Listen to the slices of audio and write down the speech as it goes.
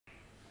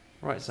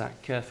Right,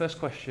 Zach. First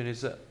question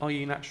is: are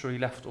you naturally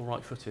left or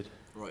right-footed?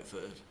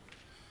 Right-footed.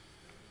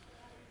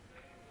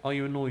 Are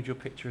you annoyed your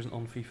picture isn't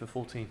on FIFA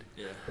 14?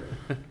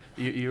 Yeah.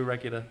 You a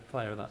regular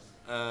player of that?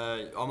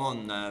 I'm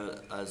on there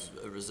as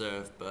a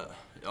reserve, but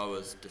I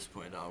was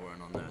disappointed that I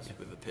weren't on there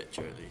with a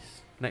picture at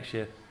least. Next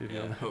year, you'll be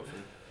on there.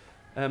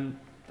 Hopefully.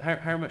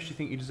 How much do you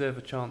think you deserve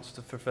a chance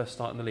for first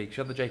start in the league? 'Cause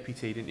you had the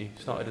JPT, didn't you?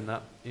 Started in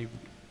that.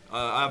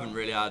 I haven't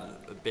really had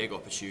a big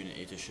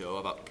opportunity to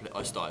show.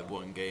 I started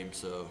one game,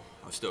 so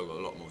I've still got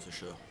a lot more to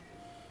show.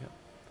 Yeah.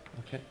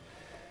 Okay.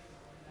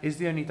 Is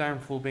the only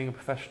downfall being a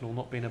professional,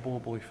 not being a ball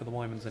boy for the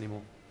Wymans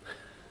anymore?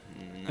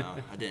 No,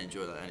 I didn't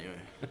enjoy that anyway.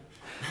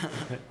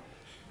 Okay.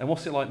 And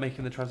what's it like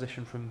making the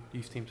transition from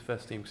youth team to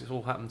first team? Because it's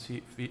all happened to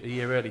you a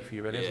year early for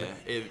you, really, isn't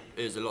it?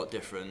 It was a lot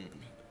different.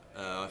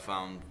 I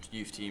found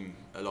youth team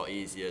a lot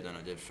easier than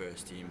I did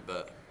first team,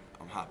 but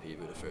I'm happy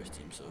with the first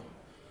team, so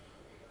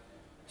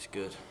it's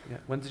good. Yeah.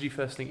 When did you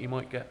first think you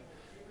might get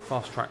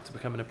fast tracked to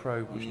becoming a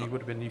pro? Which you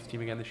would have been youth team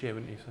again this year,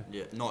 wouldn't you? So.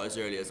 Yeah, not as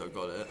early as I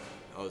got it.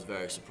 I was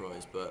very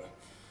surprised, but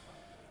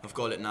I've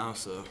got it now,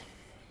 so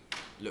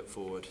look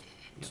forward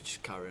to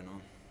just carrying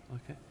on.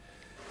 Okay.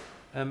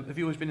 Have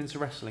you always been into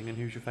wrestling, and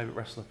who's your favourite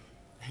wrestler?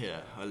 Yeah,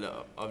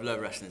 I've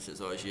loved wrestling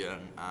since I was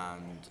young,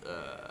 and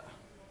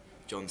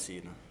John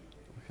Cena.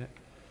 Okay.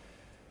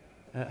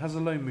 Has a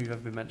loan move ever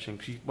been mentioned?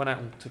 Because you went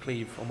out to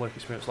Cleve on work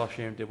experience last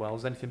year and did well.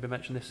 Has anything been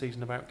mentioned this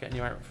season about getting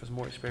you out for some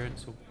more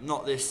experience? Or?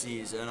 Not this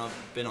season. I've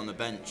been on the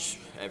bench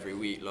every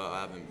week. Like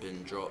I haven't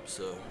been dropped,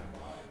 so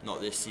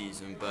not this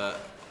season. But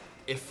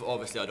if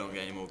obviously I don't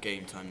get any more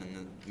game time,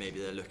 then maybe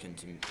they're looking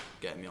to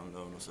get me on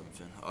loan or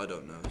something. I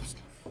don't know.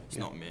 It's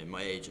not me.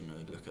 My agent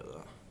would look at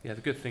that. Yeah,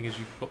 the good thing is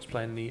you got to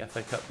play in the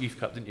FA Cup, Youth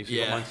Cup, didn't you? So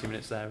you got 90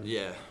 minutes there.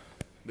 Yeah,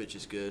 which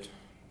is good.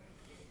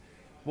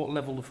 What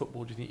level of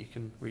football do you think you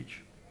can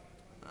reach?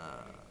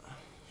 I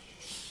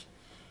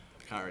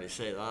can't really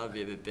say that. I'd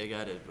be a bit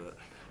big-headed, but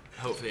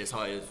hopefully as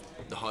high as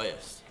the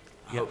highest.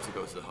 I hope to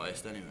go to the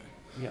highest anyway.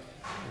 Yeah.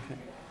 Okay.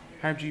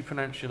 How do you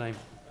pronounce your name?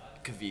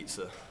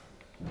 Kotwica.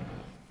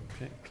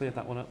 Okay, cleared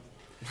that one up.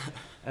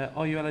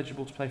 Are you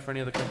eligible to play for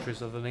any other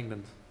countries other than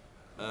England?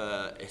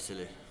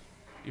 Italy.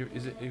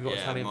 You've got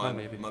Italian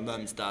family, have you? My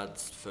mum's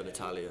dad's full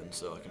Italian,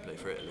 so I can play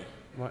for Italy.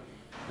 Right.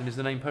 And is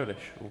the name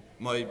Polish? Or?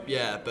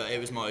 But it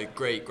was my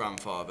great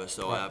grandfather,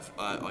 so right.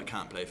 I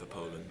can't play for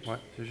Poland. Right.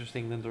 So it's just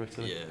England or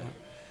Italy. Yeah.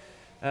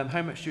 Right.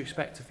 How much do you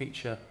expect to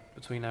feature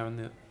between now and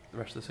the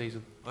rest of the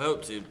season? I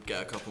hope to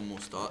get a couple more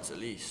starts at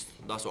least.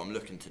 That's what I'm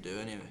looking to do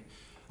anyway.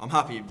 I'm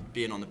happy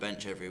being on the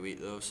bench every week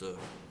though, so.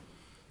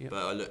 Yep.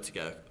 But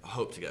I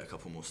hope to get a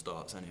couple more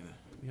starts anyway.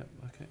 Yep.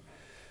 Okay.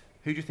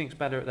 Who do you think's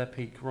better at their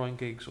peak, Ryan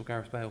Giggs or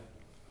Gareth Bale?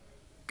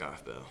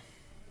 Gareth Bale.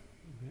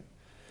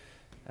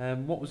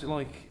 Okay. What was it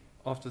like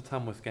after the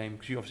Tamworth game?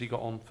 Because you obviously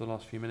got on for the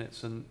last few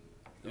minutes and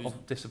it was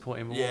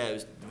disappointing. Yeah, it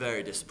was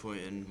very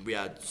disappointing. We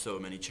had so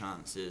many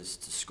chances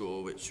to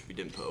score, which we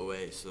didn't put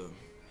away. So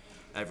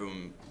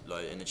everyone,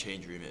 like in the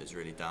change room, it was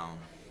really down.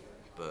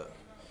 But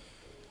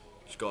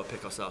just got to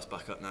pick ourselves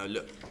back up now.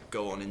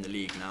 Go on in the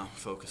league now.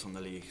 Focus on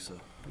the league. So.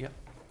 Yeah.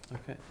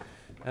 Okay.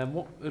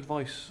 What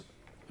advice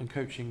and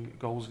coaching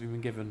goals have you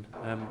been given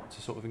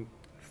to sort of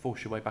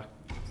force your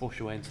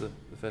way into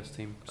the first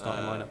team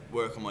starting lineup?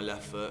 Work on my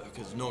left foot,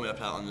 because normally I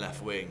play out on the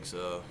left wing,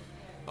 so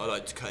I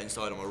like to cut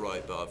inside on my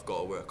right, but I've got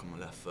to work on my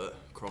left foot,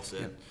 cross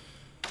in,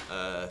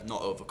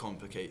 not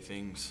overcomplicate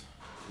things.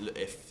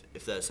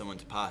 If there's someone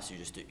to pass, you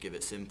just give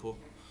it simple.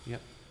 Yeah.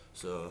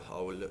 So I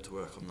will look to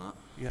work on that.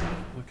 Yeah.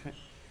 Okay.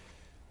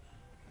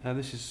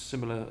 This is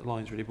similar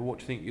lines really, but what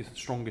do you think are the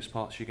strongest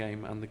parts of your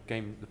game and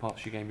the parts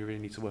of your game you really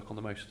need to work on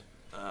the most?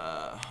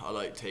 I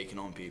like taking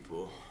on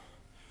people.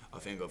 I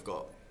think I've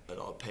got a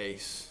lot of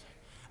pace,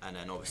 and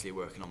then obviously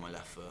working on my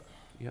left foot.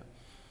 Yeah.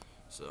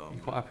 So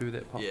you're quite happy with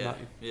it apart from that?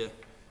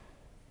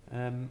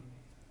 Yeah.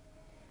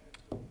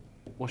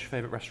 What's your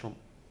favourite restaurant?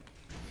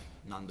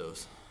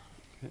 Nando's.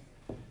 Okay.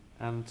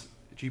 And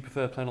do you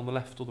prefer playing on the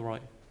left or the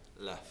right?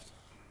 Left.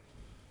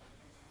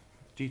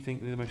 Do you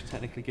think they're the most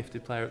technically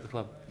gifted player at the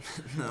club?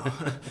 No.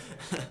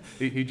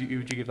 Who would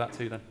you give that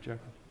to then, do you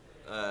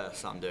reckon?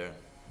 Sam Deering.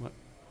 Right.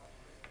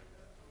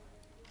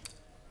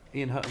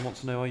 Ian Hutton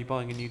wants to know, are you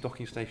buying a new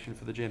docking station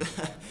for the gym?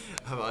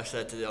 I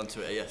said on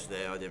Twitter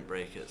yesterday I didn't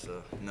break it,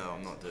 so no,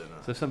 I'm not doing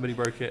that. So somebody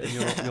broke it and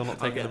you're not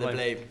taking the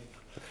blame?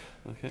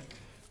 Okay.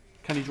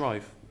 Can you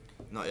drive?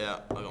 Not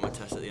yet. I got my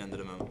test at the end of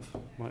the month.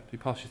 Right, you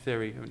passed your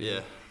theory, haven't you?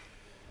 Yeah.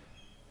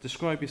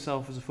 Describe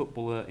yourself as a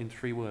footballer in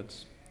 3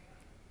 words.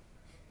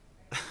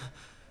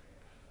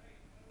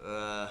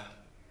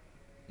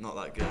 Not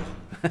that good.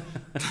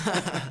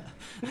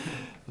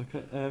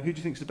 Okay. Who do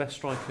you think's the best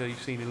striker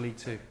you've seen in League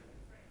 2?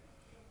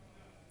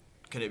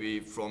 Can it be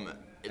from?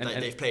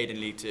 They've played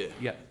in League 2.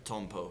 Yeah.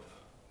 Tom Pope.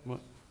 What?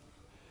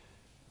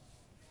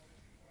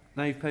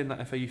 Now you've played in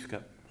that FA Youth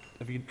Cup.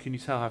 Can you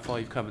tell how far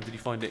you've come, and did you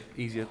find it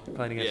easier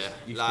playing against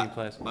youth team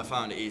players? I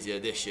found it easier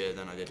this year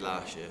than I did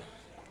last year.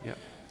 Yeah.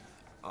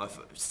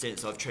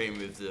 Since I've trained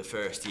with the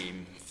first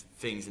team,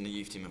 things in the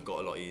youth team have got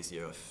a lot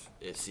easier.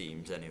 It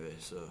seems anyway.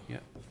 So. Yeah.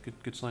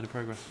 Good sign of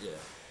progress. Yeah.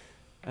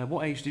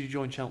 What age did you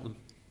join Cheltenham?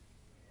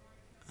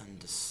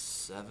 Under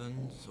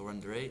 7s or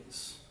under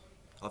 8s.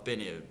 I've been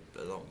here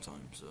a long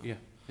time, so. Yeah,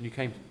 and you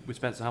came with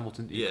Spencer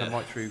Hamilton. You came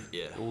right through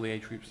all the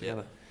age groups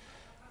together.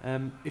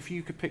 If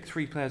you could pick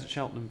 3 players at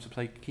Cheltenham to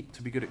play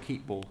to be good at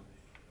keep ball,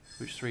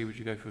 which 3 would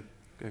you go for?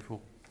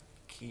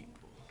 Keep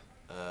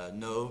ball.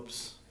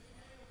 Nobes,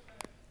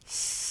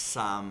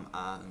 Sam,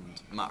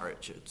 and Matt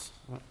Richards.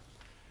 Right.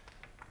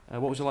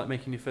 What was it like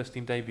making your first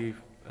team debut?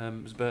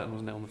 It was Burton,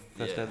 wasn't it, on the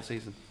first day of the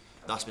season?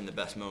 That's been the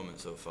best moment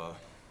so far.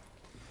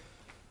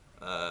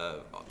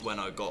 When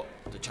I got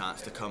the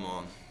chance to come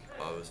on,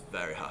 I was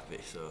very happy.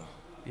 So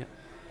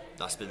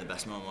that's been the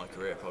best moment of my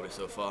career probably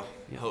so far.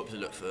 I hope to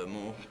look for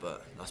more,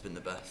 but that's been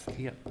the best.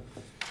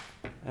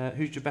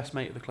 Who's your best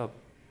mate at the club?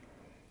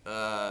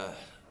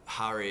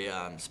 Harry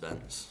and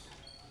Spence.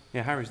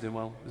 Yeah, Harry's doing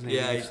well, isn't he?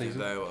 Yeah, he's doing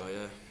very well,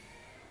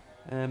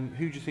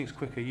 Who do you think's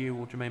quicker, you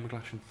or Jermaine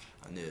McGlashan?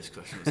 I knew this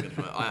question was going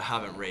to come. I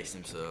haven't raced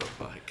him, so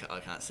I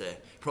can't say.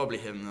 Probably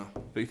him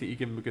though. But you think you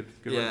give him a good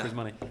run for his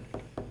money?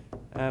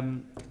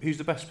 Who's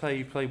the best player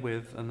you've played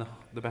with and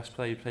the best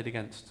player you've played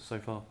against so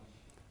far?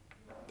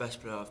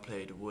 Best player I've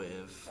played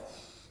with,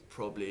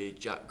 probably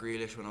Jack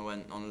Grealish when I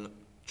went on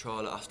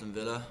trial at Aston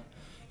Villa.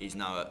 He's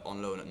now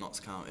on loan at Notts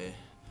County.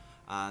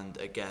 And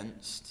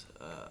against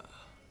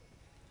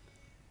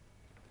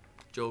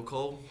Joe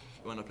Cole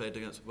when I played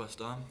against West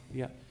Ham.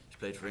 Yeah. He's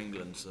played for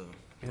England, so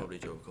probably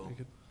Joe Cole.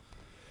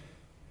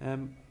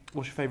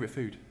 What's your favourite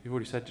food? You've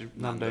already said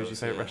Nando's your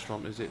favourite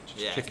restaurant. Is it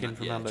just chicken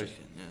from Nando's?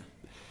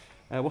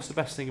 Chicken, what's the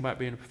best thing about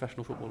being a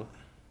professional footballer?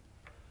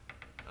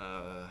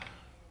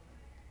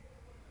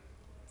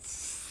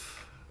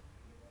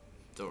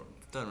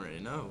 Don't really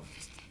know.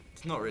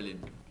 It's not really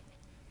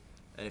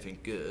anything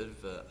good,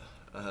 but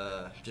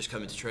just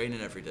coming to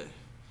training every day.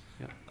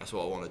 That's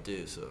what I want to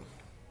do. So.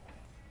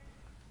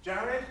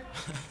 Jared.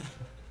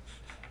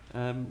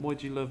 Why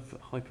do you love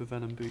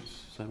Hypervenom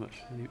boots so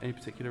much? Any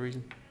particular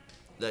reason?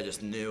 They're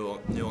just new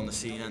on the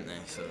scene, aren't they?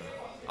 So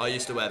I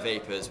used to wear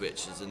Vapors,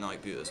 which is a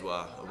night boot as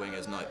well, a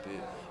winger's night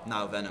boot.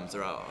 Now Venoms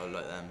are out, I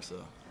like them.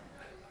 So.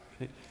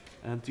 Okay.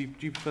 Do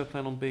you prefer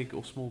playing on big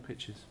or small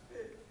pitches?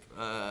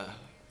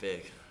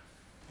 Big,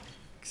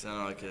 because then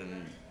I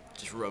can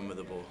just run with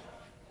the ball.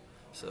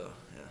 So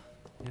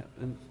yeah.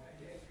 And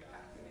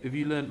have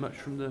you learned much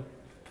from the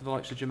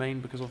likes of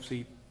Jermaine? Because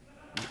obviously,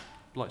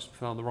 likes to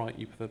play on the right,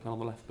 you prefer playing on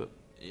the left, but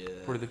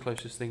probably the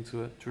closest thing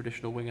to a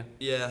traditional winger.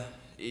 Yeah,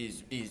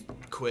 he's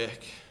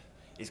quick.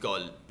 He's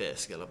got a bit of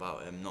skill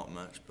about him, not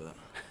much, but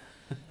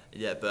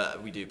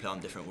but we do play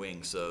on different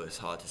wings, so it's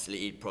hard to see.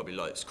 He probably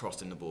likes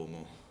crossing the ball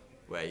more,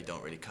 where you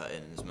don't really cut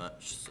in as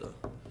much. So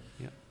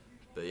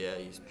but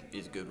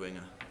he's a good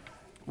winger.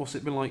 What's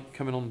it been like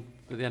coming on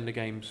at the end of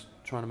games,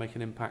 trying to make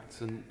an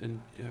impact,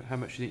 and how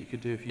much do you think you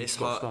could do if you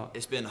got a start?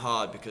 It's been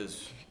hard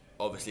because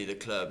obviously the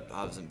club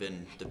hasn't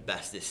been the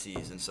best this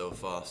season so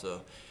far. So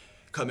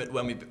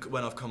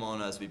when I've come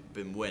on as we've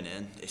been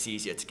winning, it's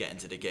easier to get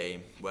into the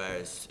game.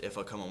 Whereas if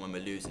I come on when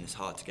we're losing, it's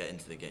hard to get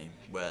into the game,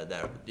 where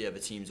the other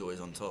team's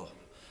always on top.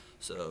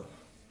 So,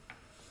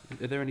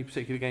 are there any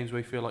particular games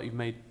where you feel like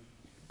you've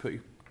put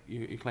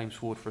your claims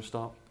forward for a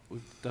start?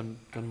 We've done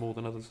more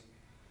than others?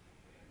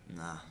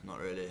 Nah,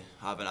 not really.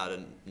 I haven't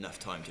had enough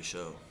time to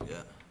show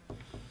yet.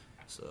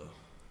 So.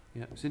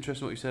 Yeah, it's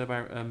interesting what you said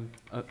about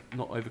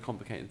not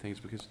overcomplicating things,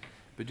 but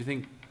do you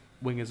think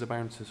wingers are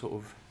bound to sort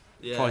of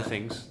try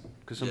things?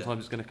 Because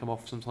sometimes it's going to come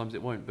off, sometimes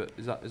it won't. But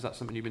is that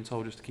something you've been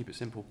told, just to keep it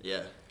simple?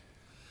 Yeah.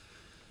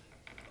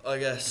 I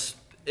guess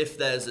if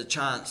there's a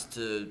chance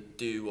to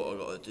do what I've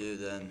got to do,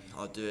 then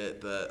I'll do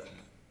it. But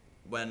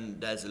when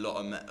there's a lot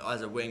of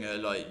as a winger,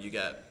 like you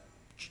get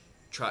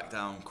tracked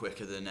down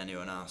quicker than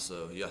anyone else,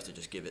 so you have to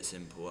just give it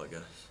simple, I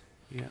guess.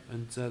 Yeah,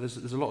 and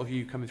there's a lot of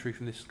you coming through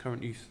from this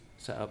current youth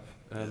setup,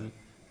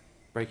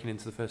 breaking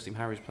into the first team.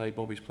 Harry's played,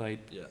 Bobby's played,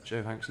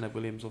 Joe Hanks and Ed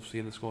Williams obviously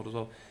in the squad as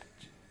well.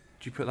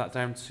 Do you put that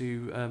down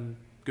to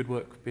good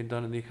work being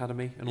done in the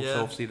academy, and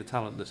also obviously the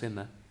talent that's in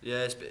there?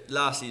 Yeah,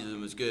 last season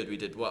was good. We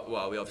did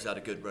well. We obviously had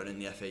a good run in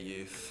the FA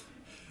Youth.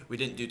 We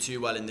didn't do too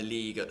well in the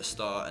league at the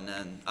start, and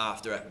then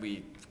after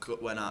we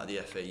went out of the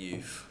FA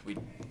Youth, we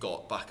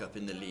got back up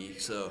in the league.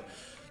 So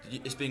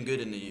it's been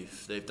good in the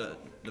youth.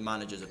 The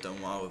managers have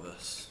done well with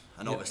us,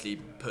 and obviously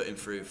putting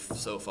through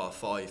so far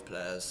 5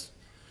 players.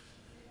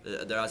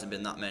 There hasn't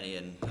been that many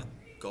in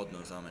God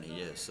knows how many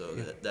years, so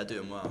they're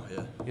doing well.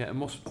 Yeah.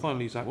 And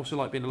finally, Zack, what's it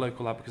like being a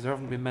local lad? Because there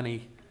haven't been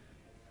many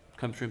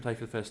come through and play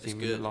for the first team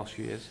in the last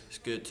few years. It's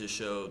good to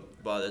show.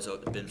 Well, there's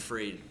been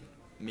 3,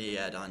 me,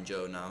 Ed, and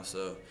Joe now,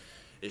 so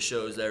it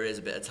shows there is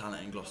a bit of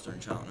talent in Gloucester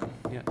and Cheltenham.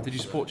 Yeah. Did you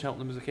support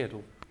Cheltenham as a kid?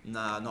 Or?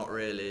 Nah, not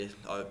really.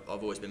 I've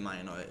always been Man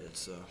United,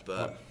 so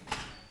but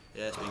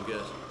yeah, it's been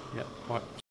good. Yeah. Right.